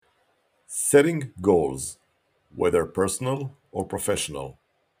Setting goals, whether personal or professional,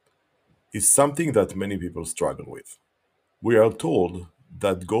 is something that many people struggle with. We are told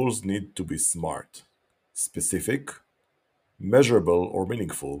that goals need to be smart, specific, measurable or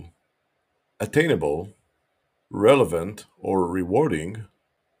meaningful, attainable, relevant or rewarding,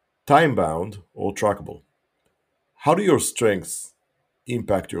 time bound or trackable. How do your strengths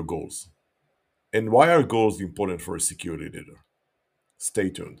impact your goals? And why are goals important for a security leader? Stay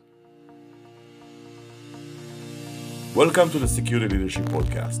tuned. Welcome to the Security Leadership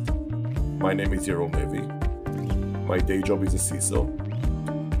Podcast. My name is Yaron Levy. My day job is a CISO,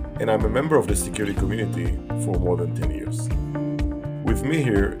 and I'm a member of the security community for more than 10 years. With me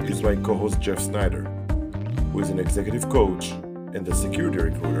here is my co-host Jeff Snyder, who is an executive coach and a security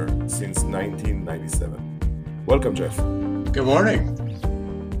recruiter since 1997. Welcome, Jeff. Good morning.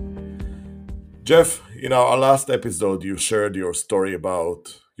 Jeff, in our last episode, you shared your story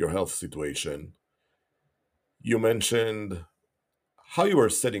about your health situation. You mentioned how you were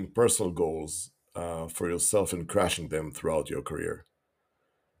setting personal goals for yourself and crashing them throughout your career.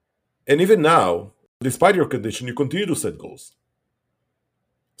 And even now, despite your condition, you continue to set goals.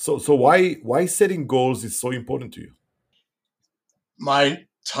 So why setting goals is so important to you? My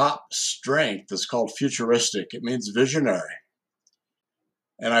top strength is called futuristic. It means visionary.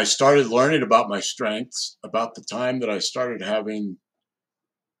 And I started learning about my strengths about the time that I started having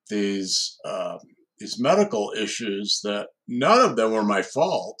these medical issues that none of them were my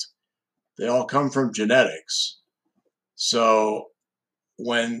fault. They all come from genetics. So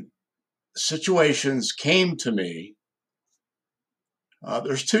when situations came to me,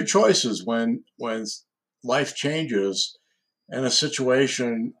 there's two choices when life changes and a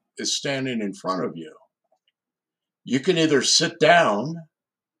situation is standing in front of you. You can either sit down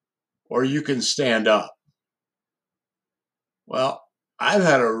or you can stand up. Well, I've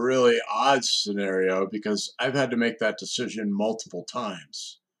had a really odd scenario because I've had to make that decision multiple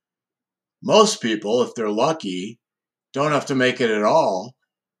times. Most people, if they're lucky, don't have to make it at all.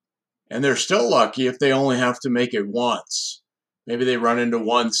 And they're still lucky if they only have to make it once. Maybe they run into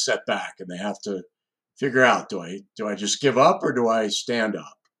one setback and they have to figure out, do I just give up or do I stand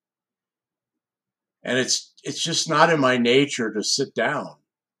up? And it's just not in my nature to sit down.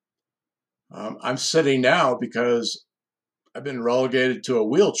 I'm sitting now because I've been relegated to a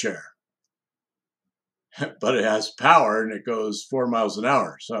wheelchair, but it has power and it goes 4 miles an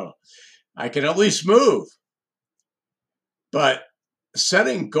hour. So I can at least move. But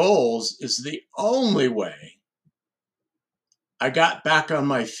setting goals is the only way I got back on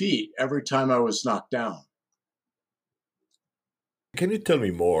my feet every time I was knocked down. Can you tell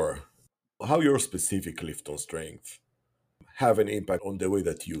me more how your specific Clifton strength have an impact on the way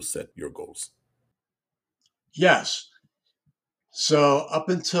that you set your goals? Yes. So up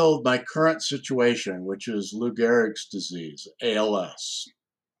until my current situation, which is Lou Gehrig's disease, ALS,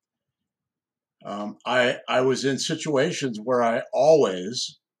 I was in situations where I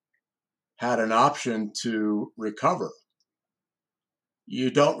always had an option to recover. You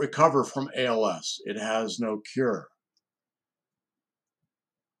don't recover from ALS. It has no cure.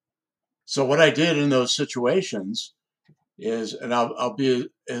 So what I did in those situations is, and I'll be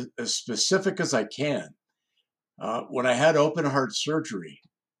as specific as I can. When I had open heart surgery,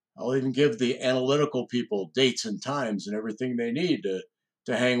 I'll even give the analytical people dates and times and everything they need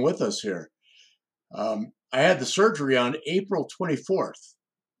to hang with us here. I had the surgery on April 24th.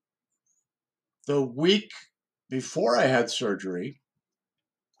 The week before I had surgery,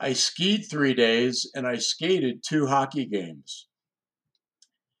 I skied 3 days and I skated 2 hockey games.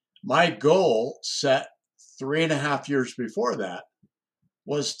 My goal set 3.5 years before that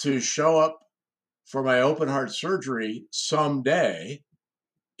was to show up for my open heart surgery someday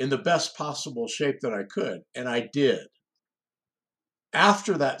in the best possible shape that I could. And I did.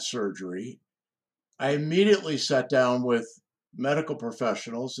 After that surgery, I immediately sat down with medical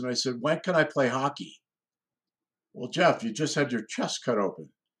professionals and I said, when can I play hockey? Well, Jeff, you just had your chest cut open.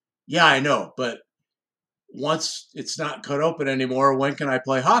 Yeah, I know, but once it's not cut open anymore, when can I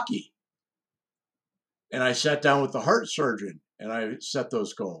play hockey? And I sat down with the heart surgeon and I set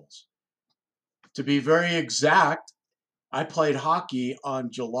those goals. To be very exact, I played hockey on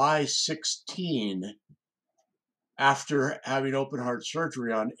July 16 after having open heart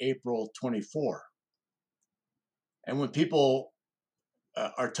surgery on April 24. And when people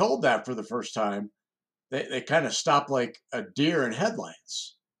are told that for the first time, they kind of stop like a deer in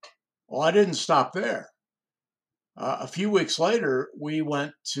headlights. Well, I didn't stop there. A few weeks later, we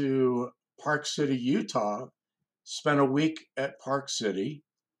went to Park City, Utah, spent a week at Park City.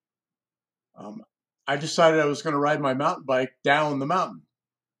 I decided I was going to ride my mountain bike down the mountain.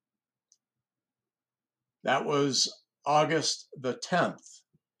 That was August the 10th.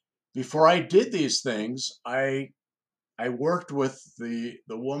 Before I did these things, I worked with the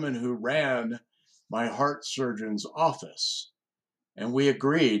woman who ran my heart surgeon's office. And we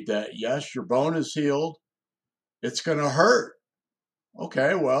agreed that, yes, your bone is healed. It's going to hurt.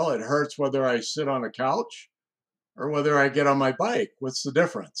 Okay, well, it hurts whether I sit on a couch or whether I get on my bike. What's the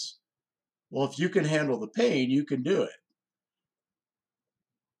difference? Well, if you can handle the pain, you can do it.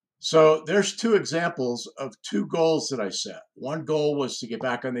 So there's two examples of two goals that I set. One goal was to get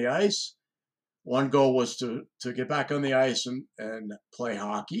back on the ice. One goal was to get back on the ice and play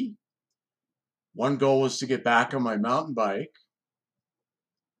hockey. One goal was to get back on my mountain bike.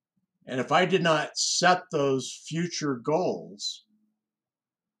 And if I did not set those future goals,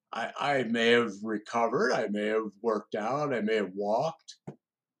 I may have recovered, I may have worked out, I may have walked,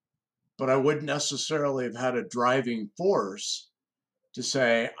 but I wouldn't necessarily have had a driving force to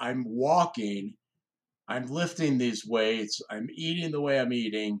say, I'm walking, I'm lifting these weights, I'm eating the way I'm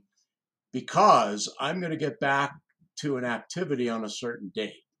eating, because I'm going to get back to an activity on a certain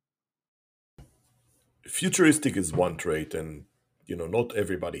date. Futuristic is one trait, and not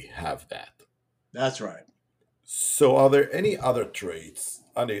everybody have that. That's right. So, are there any other traits,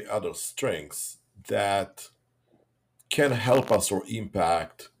 any other strengths that can help us or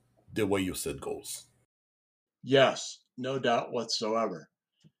impact the way you set goals? Yes, no doubt whatsoever.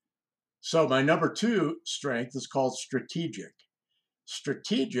 So, my number two strength is called strategic.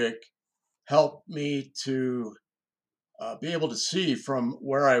 Strategic helped me to be able to see from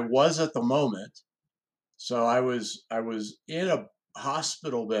where I was at the moment. So I was in a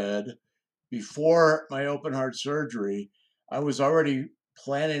hospital bed before my open heart surgery. I was already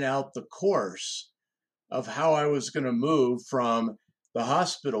planning out the course of how I was going to move from the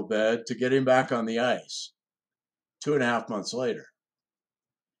hospital bed to getting back on the ice 2.5 months later.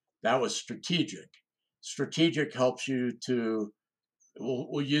 That was strategic. Strategic helps you to,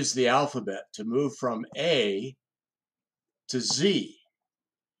 we'll use the alphabet to move from A to Z.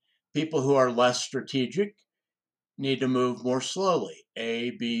 People who are less strategic need to move more slowly,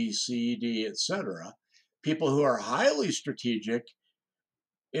 A, B, C, D, etc. People who are highly strategic,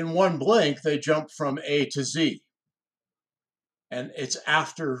 in one blink, they jump from A to Z. And it's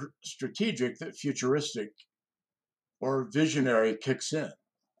after strategic that futuristic or visionary kicks in.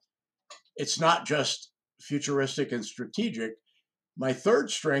 It's not just futuristic and strategic. My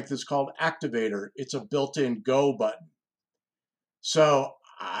third strength is called activator. It's a built-in go button. So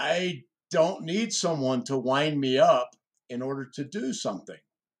I don't need someone to wind me up in order to do something.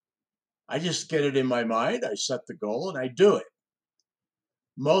 I just get it in my mind, I set the goal, and I do it.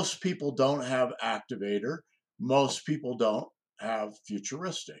 Most people don't have activator. Most people don't have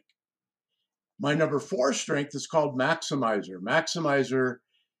futuristic. My number four strength is called maximizer. Maximizer,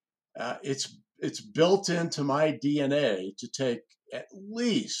 it's built into my DNA to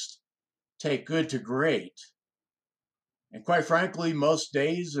take good to great. And quite frankly, most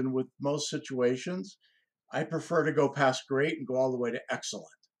days and with most situations, I prefer to go past great and go all the way to excellent.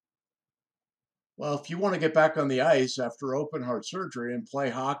 Well, if you want to get back on the ice after open heart surgery and play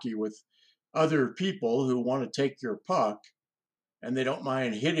hockey with other people who want to take your puck and they don't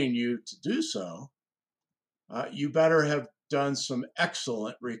mind hitting you to do so, you better have done some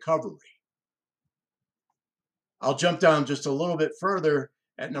excellent recovery. I'll jump down just a little bit further.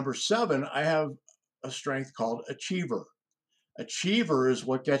 At number 7, I have a strength called achiever. Achiever is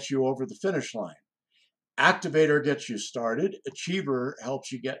what gets you over the finish line. Activator gets you started. Achiever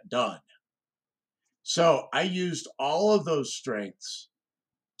helps you get done. So I used all of those strengths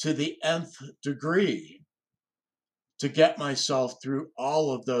to the nth degree to get myself through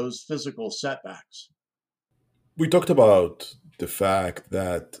all of those physical setbacks. We talked about the fact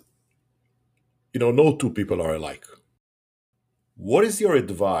that, no two people are alike. What is your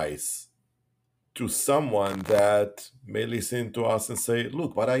advice to someone that may listen to us and say,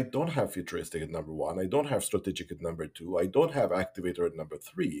 look, but I don't have futuristic at number 1, I don't have strategic at number 2, I don't have activator at number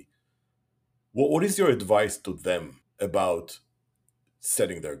 3. What is your advice to them about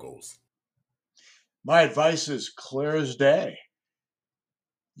setting their goals? My advice is clear as day.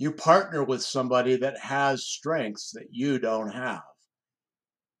 You partner with somebody that has strengths that you don't have.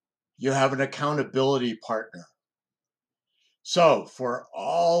 You have an accountability partner. So for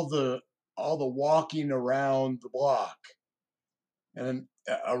all the walking around the block, and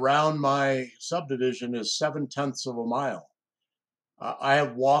around my subdivision is 7/10 of a mile. I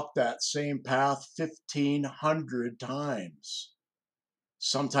have walked that same path 1,500 times.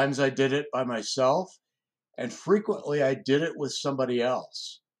 Sometimes I did it by myself, and frequently I did it with somebody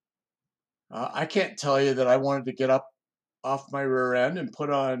else. I can't tell you that I wanted to get up off my rear end and put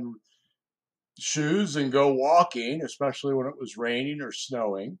on shoes and go walking, especially when it was raining or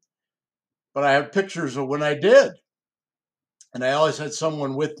snowing. But I have pictures of when I did, and I always had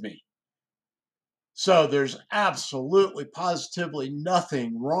someone with me. So there's absolutely, positively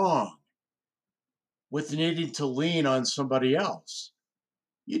nothing wrong with needing to lean on somebody else.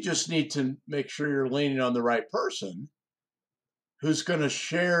 You just need to make sure you're leaning on the right person who's going to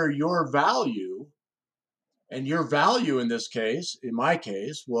share your value. And your value in this case, in my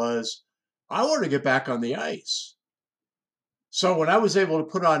case, was I want to get back on the ice. So when I was able to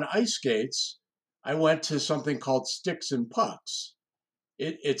put on ice skates, I went to something called sticks and pucks.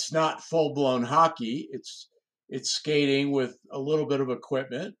 It's not full blown hockey. It's skating with a little bit of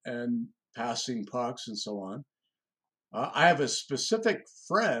equipment and passing pucks and so on. I have a specific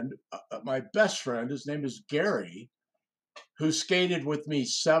friend, my best friend. His name is Gary, who skated with me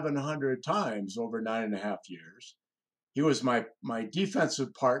 700 times over 9.5 years. He was my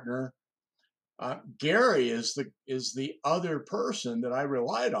defensive partner. Gary is the other person that I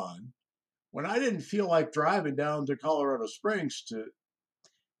relied on when I didn't feel like driving down to Colorado Springs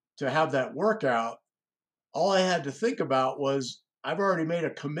to have that workout. All I had to think about was I've already made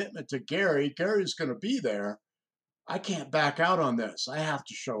a commitment to Gary. Gary's going to be there. I can't back out on this. I have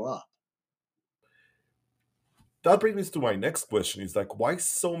to show up. That brings me to my next question is like, why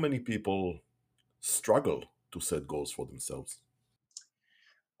so many people struggle to set goals for themselves?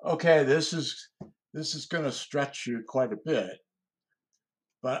 Okay, this is going to stretch you quite a bit,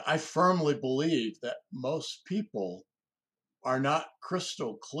 but I firmly believe that most people are not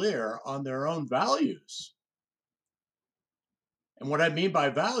crystal clear on their own values. And what I mean by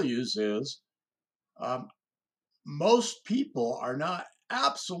values is um, most people are not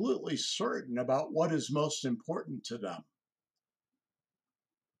absolutely certain about what is most important to them.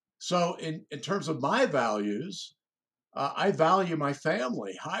 So, in terms of my values, I value my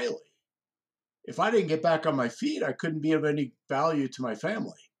family highly. If I didn't get back on my feet, I couldn't be of any value to my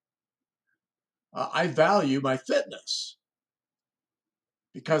family. I value my fitness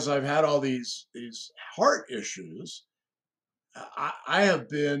because I've had all these heart issues. I have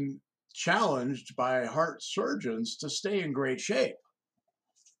been challenged by heart surgeons to stay in great shape.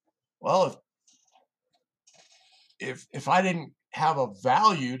 Well, if I didn't have a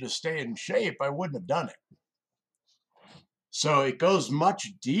value to stay in shape, I wouldn't have done it. So it goes much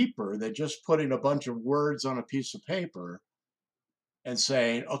deeper than just putting a bunch of words on a piece of paper and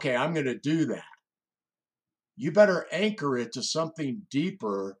saying, okay, I'm going to do that. You better anchor it to something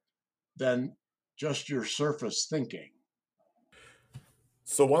deeper than just your surface thinking.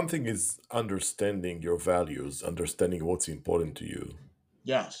 So, one thing is understanding your values, understanding what's important to you.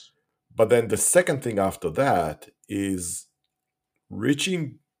 Yes. But then the second thing after that is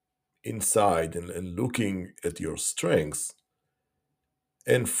reaching inside and looking at your strengths.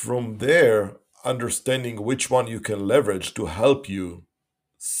 And from there, understanding which one you can leverage to help you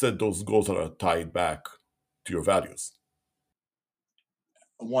set those goals that are tied back to your values.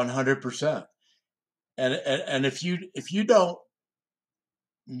 100%. And if you don't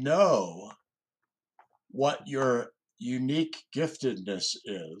know what your unique giftedness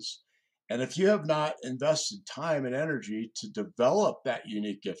is, and if you have not invested time and energy to develop that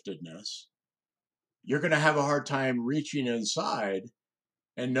unique giftedness, you're going to have a hard time reaching inside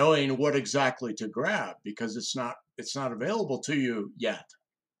and knowing what exactly to grab because it's not available to you yet.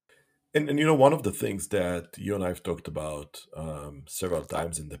 And you know, one of the things that you and I've talked about several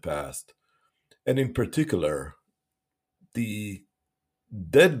times in the past, and in particular, the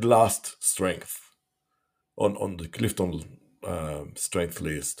dead last strength on the Clifton strength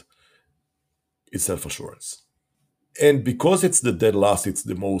list is self assurance. And because it's the dead last, it's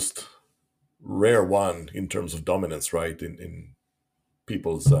the most rare one in terms of dominance, right? In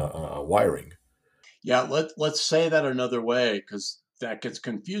people's wiring. Yeah, let's say that another way because that gets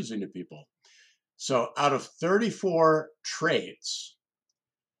confusing to people. So out of 34 traits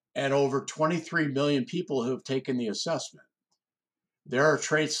and over 23 million people who have taken the assessment, there are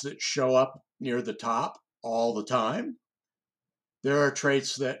traits that show up near the top all the time. There are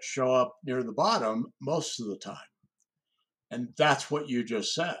traits that show up near the bottom most of the time. And that's what you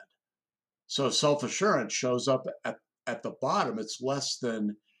just said. So self assurance shows up at the bottom. It's less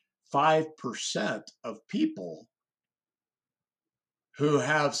than 5% of people who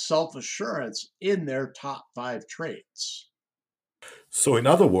have self assurance in their top five traits. So, in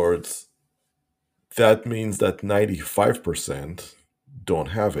other words, that means that 95% don't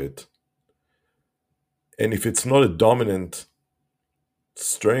have it. And if it's not a dominant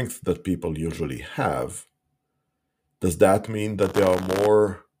strength that people usually have, does that mean that they are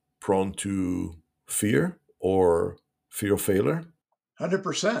more prone to fear or fear of failure?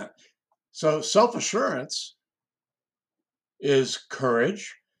 100%. So self-assurance is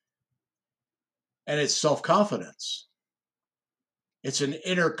courage and it's self-confidence. It's an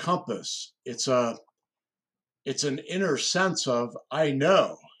inner compass. It's an inner sense of I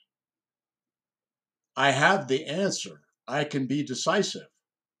know, I have the answer, I can be decisive.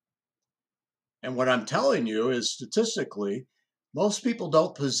 And what I'm telling you is statistically, most people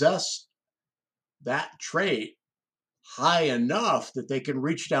don't possess that trait high enough that they can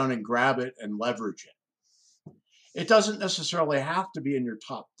reach down and grab it and leverage it. It doesn't necessarily have to be in your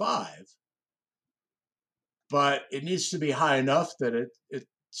top 5, but it needs to be high enough that it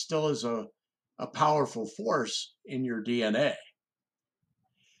still is a powerful force in your DNA.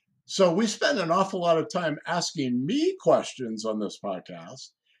 So we spend an awful lot of time asking me questions on this podcast.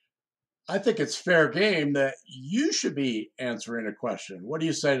 I think it's fair game that you should be answering a question. What do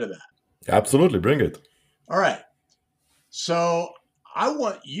you say to that? Absolutely, bring it. All right. So I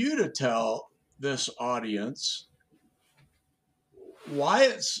want you to tell this audience why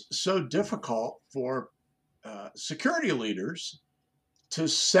it's so difficult for security leaders to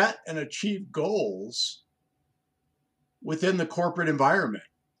set and achieve goals within the corporate environment.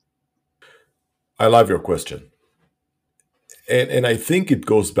 I love your question. And I think it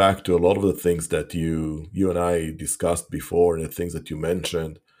goes back to a lot of the things that you and I discussed before and the things that you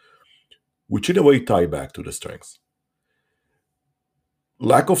mentioned, which in a way tie back to the strengths.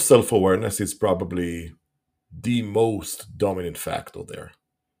 Lack of self-awareness is probably the most dominant factor there.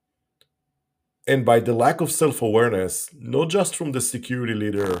 And by the lack of self-awareness, not just from the security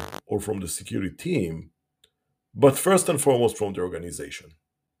leader or from the security team, but first and foremost from the organization.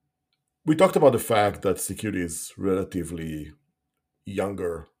 We talked about the fact that security is relatively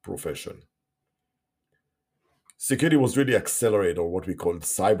younger profession. Security was really accelerated, or what we call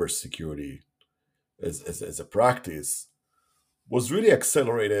cybersecurity as a practice, was really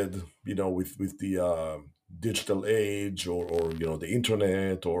accelerated, with the digital age or the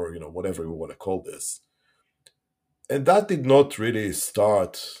internet or whatever we want to call this. And that did not really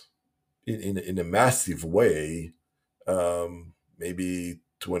start in a massive way, maybe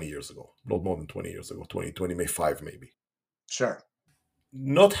 20 years ago, not more than 20 years ago, 20, maybe 5 maybe. Sure.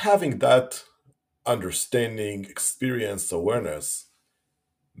 Not having that understanding, experience, awareness,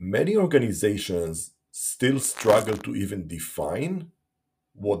 many organizations still struggle to even define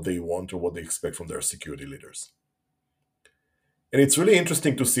what they want or what they expect from their security leaders. And it's really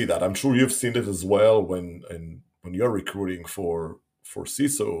interesting to see that. I'm sure you've seen it as well when you're recruiting for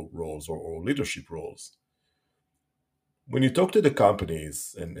CISO roles or leadership roles. When you talk to the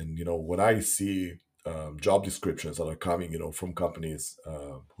companies, and when I see job descriptions that are coming, from companies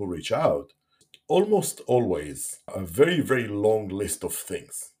who reach out, almost always a very, very long list of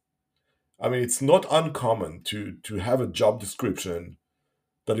things. I mean, it's not uncommon to have a job description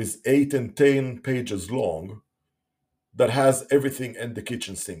that is 8 and 10 pages long that has everything and the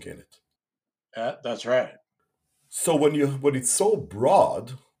kitchen sink in it. That's right. So when it's so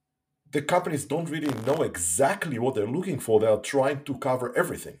broad, the companies don't really know exactly what they're looking for. They are trying to cover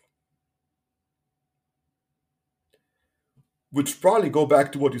everything. Which probably go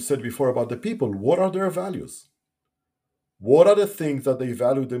back to what you said before about the people. What are their values? What are the things that they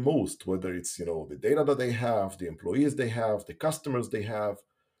value the most? Whether it's, the data that they have, the employees they have, the customers they have,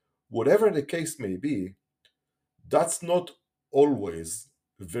 whatever the case may be, that's not always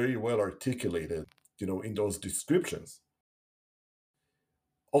very well articulated, in those descriptions.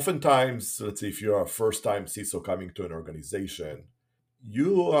 Oftentimes, let's say if you're a first-time CISO coming to an organization,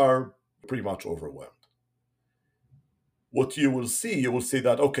 you are pretty much overwhelmed. What you will see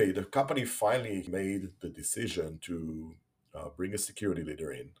that, okay, the company finally made the decision to bring a security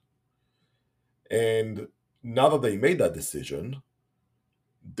leader in. And now that they made that decision,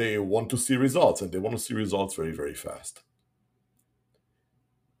 they want to see results, and they want to see results very, very fast.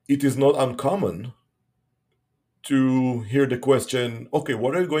 It is not uncommon to hear the question, okay,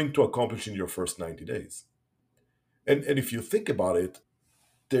 what are you going to accomplish in your first 90 days? And if you think about it,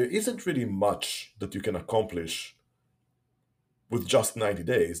 there isn't really much that you can accomplish with just 90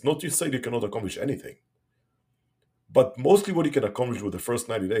 days. Not to say you cannot accomplish anything, but mostly what you can accomplish with the first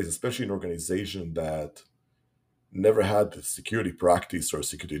 90 days, especially in an organization that never had a security practice or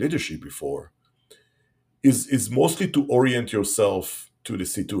security leadership before, is mostly to orient yourself to the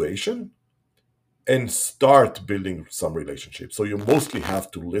situation and start building some relationships. So you mostly have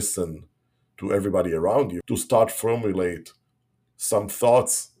to listen to everybody around you to start formulate some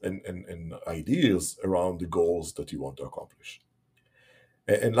thoughts and ideas around the goals that you want to accomplish.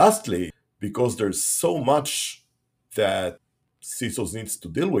 And lastly, because there's so much that CISOs needs to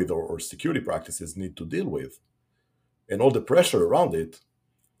deal with or security practices need to deal with, and all the pressure around it,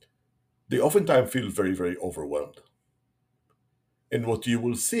 they oftentimes feel very, very overwhelmed. And what you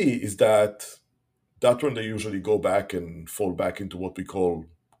will see is that when they usually go back and fall back into what we call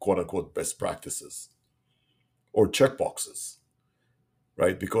quote unquote best practices or checkboxes,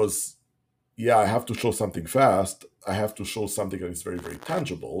 right? Because, yeah, I have to show something fast, I have to show something that is very, very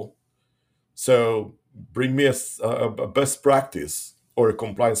tangible. So bring me a best practice or a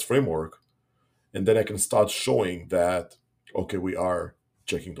compliance framework, and then I can start showing that, okay, we are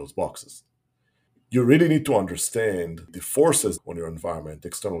checking those boxes. You really need to understand the forces on your environment,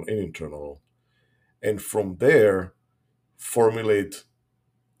 external and internal, and from there, formulate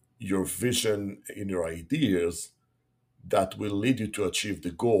your vision and your ideas that will lead you to achieve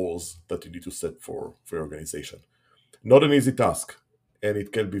the goals that you need to set for your organization. Not an easy task, and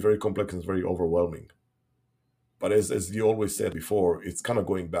it can be very complex and very overwhelming. But as you always said before, it's kind of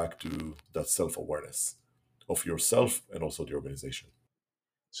going back to that self awareness of yourself and also the organization.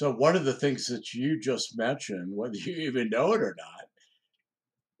 So one of the things that you just mentioned, whether you even know it or not,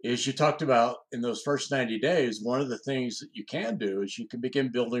 is you talked about in those first 90 days, one of the things that you can do is you can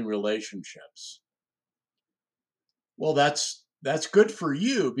begin building relationships. Well, that's good for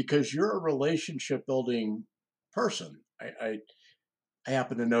you because you're a relationship building person. I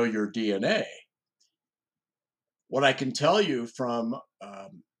happen to know your DNA. What I can tell you from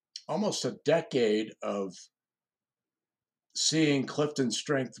almost a decade of seeing Clifton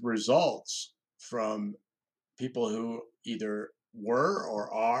Strength results from people who either were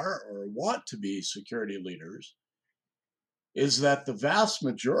or are or want to be security leaders is that the vast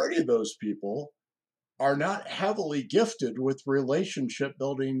majority of those people are not heavily gifted with relationship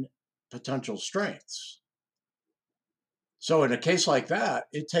building potential strengths. So, in a case like that,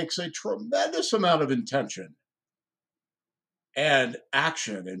 it takes a tremendous amount of intention and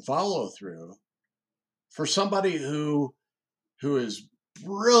action and follow through for somebody who is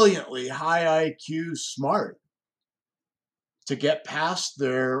brilliantly high IQ smart to get past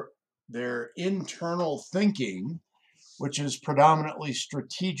their internal thinking, which is predominantly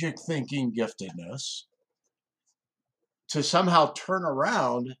strategic thinking giftedness, to somehow turn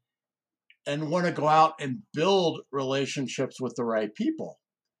around and want to go out and build relationships with the right people.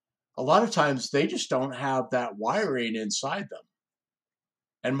 A lot of times they just don't have that wiring inside them.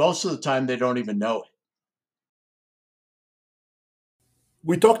 And most of the time they don't even know it.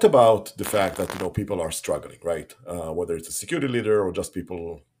 We talked about the fact that people are struggling, right? Whether it's a security leader or just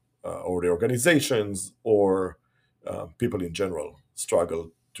people or the organizations or people in general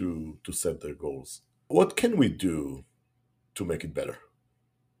struggle to set their goals. What can we do to make it better?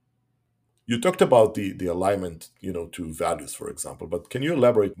 You talked about the alignment, to values, for example, but can you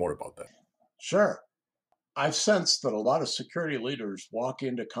elaborate more about that? Sure. I've sensed that a lot of security leaders walk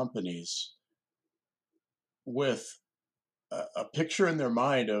into companies with a picture in their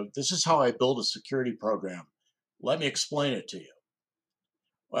mind of this is how I build a security program. Let me explain it to you.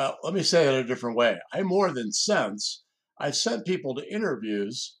 Well, let me say it a different way. I more than sense. I've sent people to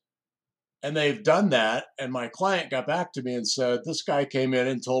interviews and they've done that. And my client got back to me and said, this guy came in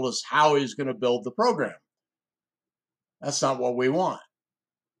and told us how he's going to build the program. That's not what we want.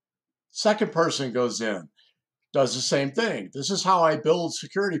 Second person goes in, does the same thing. This is how I build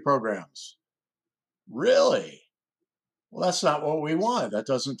security programs. Really? Well, that's not what we want. That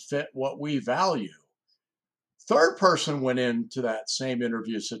doesn't fit what we value. Third person went into that same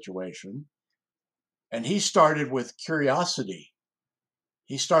interview situation and he started with curiosity.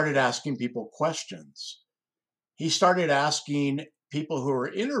 He started asking people questions. He started asking people who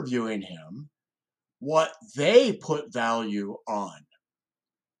were interviewing him what they put value on.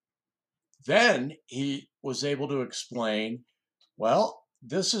 Then he was able to explain, well,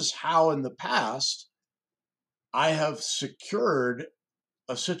 this is how in the past I have secured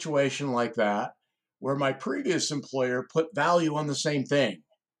a situation like that where my previous employer put value on the same thing.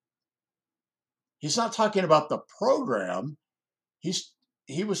 He's not talking about the program.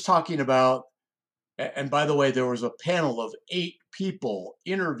 He was talking about, and by the way, there was a panel of 8 people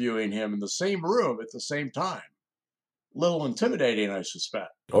interviewing him in the same room at the same time. Little intimidating, I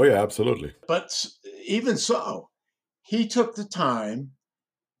suspect. Oh yeah, absolutely. But even so, he took the time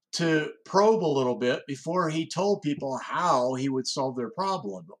to probe a little bit before he told people how he would solve their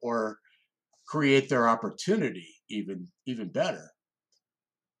problem or create their opportunity even better.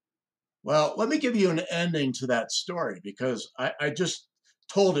 Well, let me give you an ending to that story because I just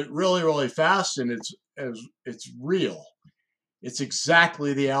told it really, really fast and it's real. It's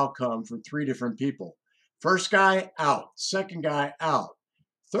exactly the outcome for 3 different people. First guy out, second guy out.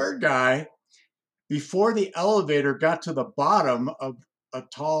 Third guy, before the elevator got to the bottom of a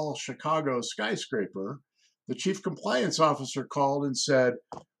tall Chicago skyscraper, the chief compliance officer called and said,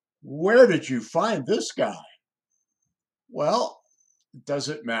 Where did you find this guy? Well, does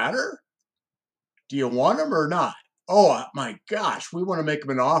it matter? Do you want him or not? Oh my gosh, we want to make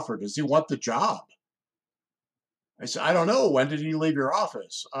him an offer. Does he want the job? I said, I don't know. When did he leave your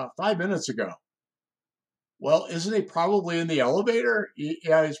office? 5 minutes ago. Well, isn't he probably in the elevator?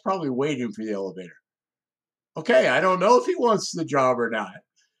 Yeah, he's probably waiting for the elevator. Okay, I don't know if he wants the job or not.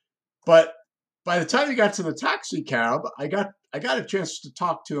 But by the time he got to the taxi cab, I got a chance to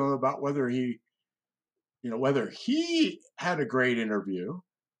talk to him about whether he had a great interview,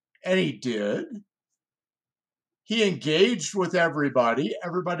 and he did. He engaged with everybody.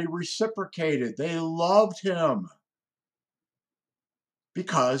 Everybody reciprocated. They loved him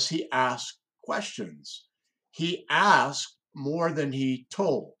because he asked questions. He asked more than he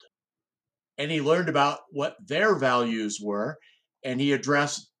told. And he learned about what their values were, and he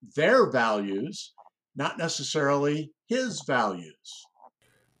addressed their values, not necessarily his values.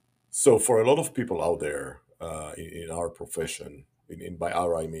 So, for a lot of people out there in our profession, by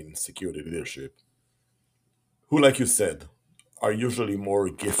our I mean security leadership, who, like you said, are usually more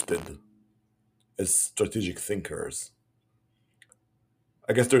gifted as strategic thinkers,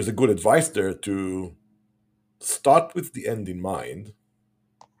 I guess there's a good advice there to start with the end in mind,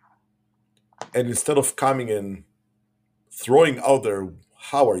 and instead of coming and throwing out there,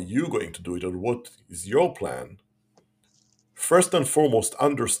 how are you going to do it or what is your plan, first and foremost,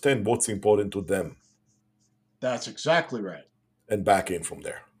 understand what's important to them That's exactly right. and back in from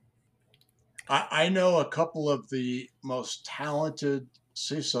there. I know a couple of the most talented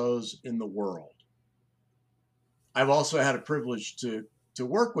CISOs in the world. I've also had a privilege to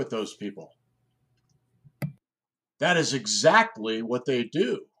work with those people. That is exactly what they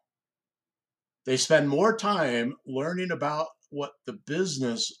do. They spend more time learning about what the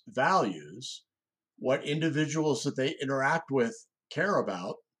business values, what individuals that they interact with care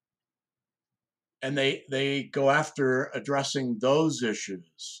about, and they go after addressing those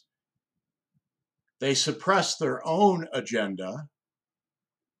issues. They suppress their own agenda,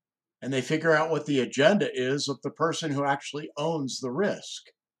 and they figure out what the agenda is of the person who actually owns the risk.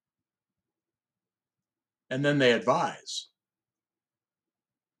 And then they advise.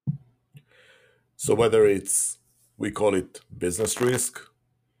 So, whether it's, we call it business risk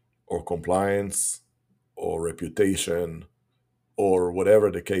or compliance or reputation or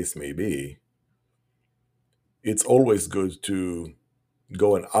whatever the case may be, it's always good to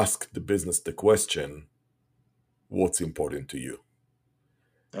go and ask the business the question, what's important to you?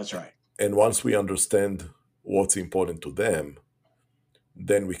 That's right. And once we understand what's important to them,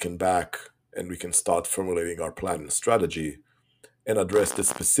 then we can back and we can start formulating our plan and strategy and address the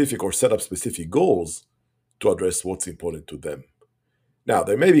specific or set up specific goals to address what's important to them. Now,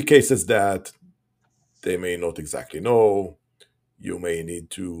 there may be cases that they may not exactly know. You may need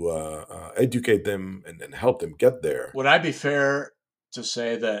to educate them and help them get there. Would I be fair to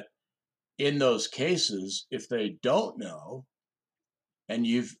say that in those cases, if they don't know, and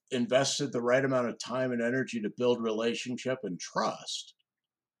you've invested the right amount of time and energy to build relationship and trust,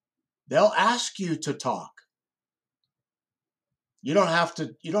 they'll ask you to talk. You don't have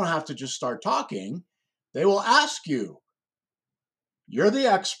to just start talking. They will ask you. You're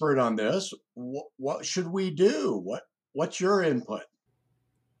the expert on this. What should we do? What's your input?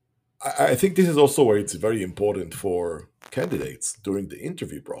 I think this is also where it's very important for candidates during the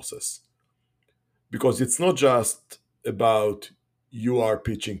interview process, because it's not just about you are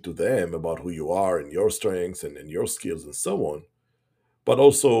pitching to them about who you are and your strengths and your skills and so on, but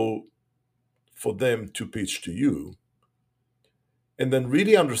also for them to pitch to you and then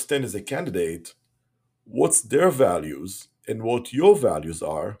really understand as a candidate what's their values and what your values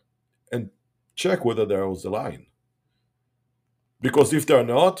are and check whether those align. Because if they're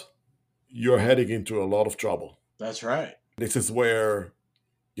not, you're heading into a lot of trouble. That's right. This is where,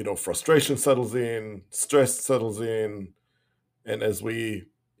 frustration settles in, stress settles in, and as we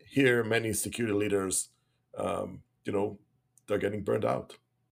hear many security leaders, they're getting burned out.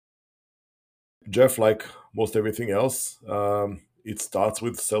 Jeff, like most everything else, it starts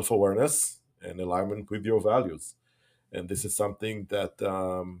with self-awareness and alignment with your values. And this is something that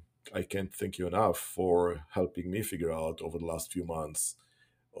I can't thank you enough for helping me figure out over the last few months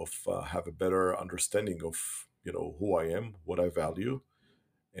of have a better understanding of who I am, what I value,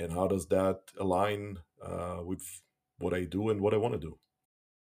 and how does that align with what I do and what I want to do.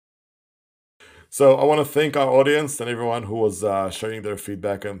 So I want to thank our audience and everyone who was sharing their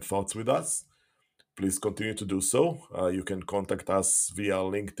feedback and thoughts with us. Please continue to do so. You can contact us via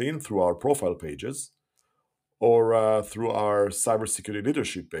LinkedIn through our profile pages or through our cybersecurity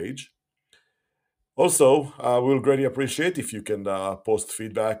leadership page. Also, we'll greatly appreciate if you can post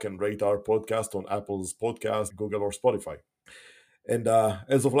feedback and rate our podcast on Apple's podcast, Google, or Spotify. And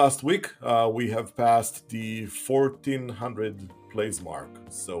as of last week, we have passed the 1,400 plays mark.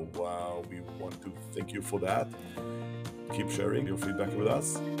 So we want to thank you for that. Keep sharing your feedback with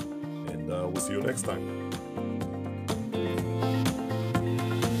us, and we'll see you next time.